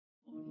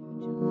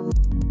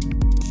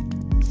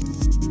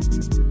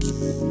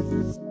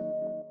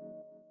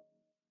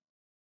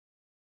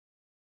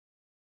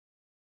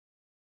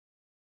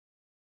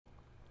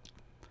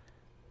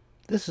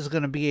This is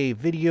going to be a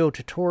video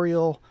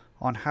tutorial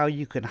on how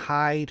you can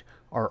hide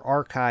or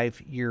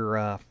archive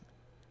your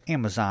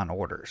Amazon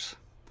orders.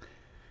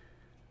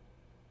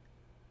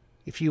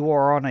 If you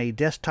are on a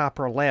desktop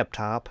or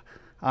laptop,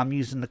 I'm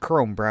using the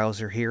Chrome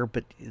browser here,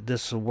 but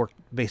this will work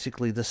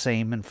basically the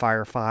same in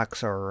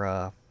Firefox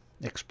or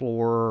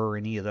Explorer or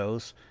any of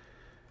those.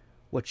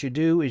 What you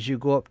do is you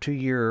go up to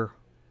your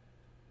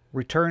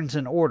Returns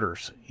and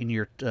Orders in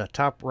your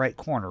top right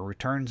corner,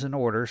 Returns and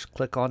Orders,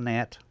 click on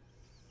that.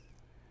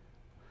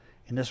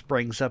 And this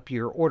brings up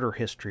your order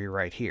history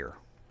right here.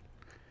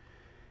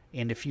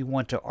 And if you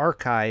want to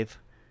archive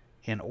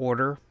an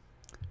order,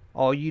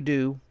 all you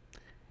do,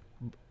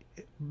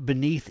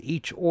 beneath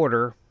each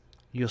order,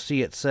 you'll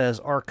see it says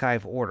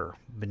Archive Order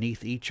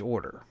beneath each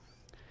order.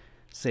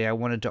 Say I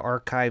wanted to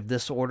archive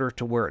this order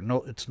to where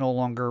it's no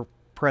longer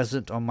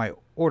present on my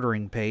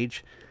ordering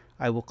page.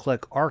 I will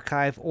click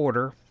Archive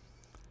Order,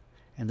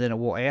 and then it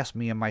will ask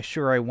me, am I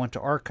sure I want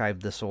to archive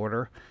this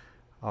order?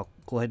 I'll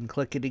go ahead and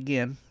click it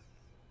again.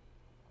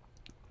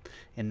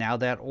 And now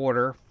that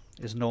order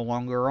is no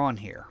longer on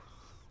here,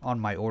 on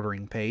my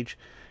ordering page.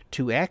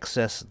 To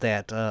access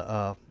that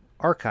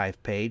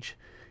archive page,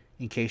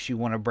 in case you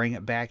want to bring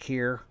it back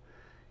here,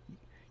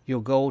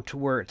 you'll go to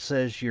where it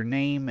says your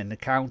name and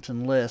account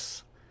and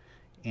lists,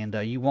 and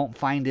you won't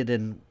find it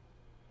in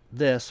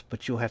this,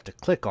 but you'll have to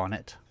click on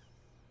it.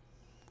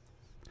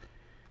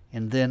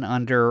 And then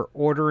under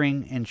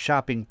Ordering and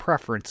Shopping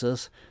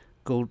Preferences,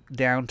 go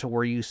down to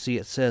where you see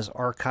it says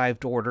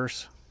Archived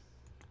Orders.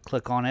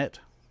 Click on it.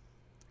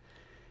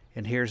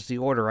 And here's the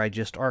order I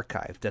just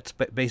archived. That's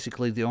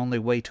basically the only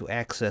way to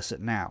access it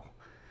now.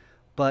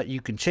 But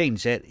you can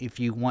change that if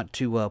you want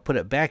to put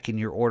it back in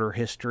your order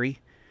history.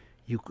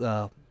 You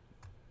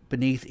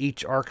beneath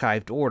each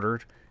archived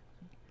order,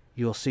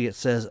 you'll see it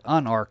says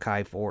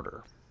Unarchived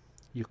Order.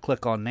 You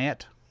click on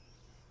that,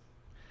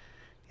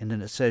 and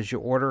then it says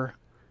your order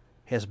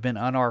has been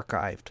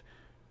unarchived.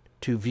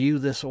 To view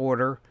this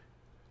order,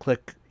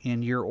 click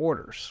in your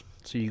orders.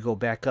 So you go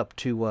back up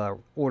to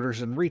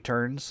Orders and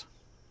Returns,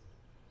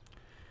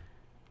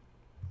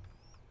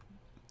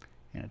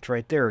 and it's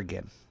right there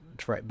again.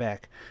 It's right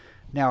back.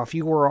 Now, if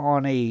you were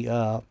on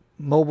a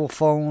mobile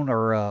phone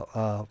or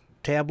a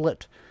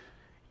tablet,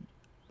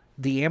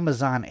 the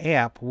Amazon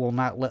app will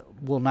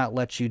not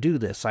let you do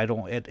this. I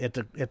don't at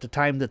the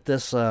time that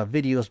this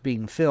video is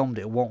being filmed,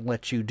 it won't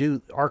let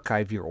you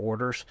archive your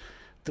orders,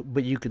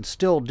 but you can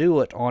still do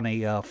it on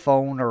a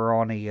phone or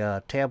on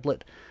a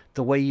tablet.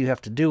 The way you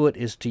have to do it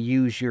is to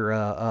use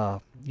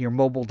your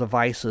mobile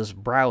device's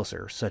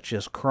browser, such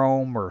as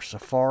Chrome or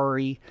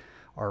Safari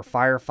or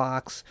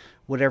Firefox,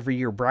 whatever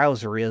your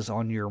browser is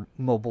on your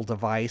mobile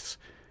device.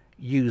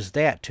 Use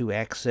that to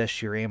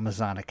access your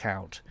Amazon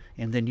account,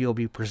 and then you'll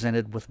be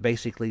presented with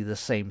basically the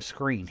same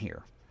screen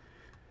here.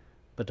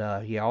 But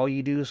yeah, all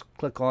you do is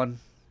click on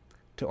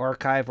to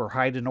archive or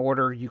hide an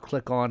order. You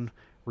click on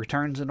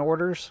Returns and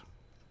Orders.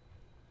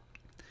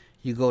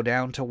 You go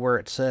down to where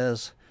it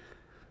says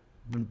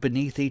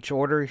beneath each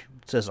order, it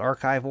says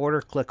Archive Order.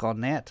 Click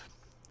on that.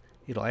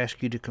 It'll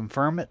ask you to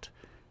confirm it.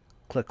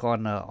 Click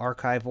on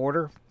Archive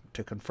Order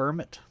to confirm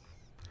it,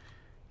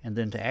 and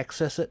then to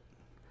access it,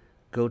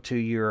 go to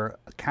your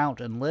account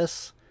and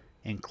lists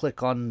and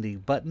click on the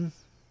button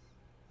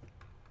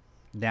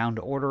down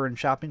to Order and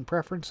Shopping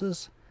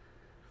Preferences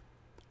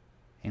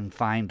and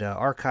find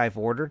Archive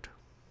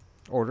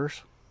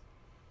Orders,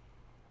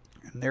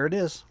 and there it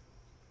is.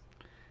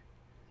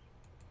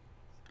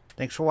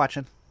 Thanks for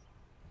watching.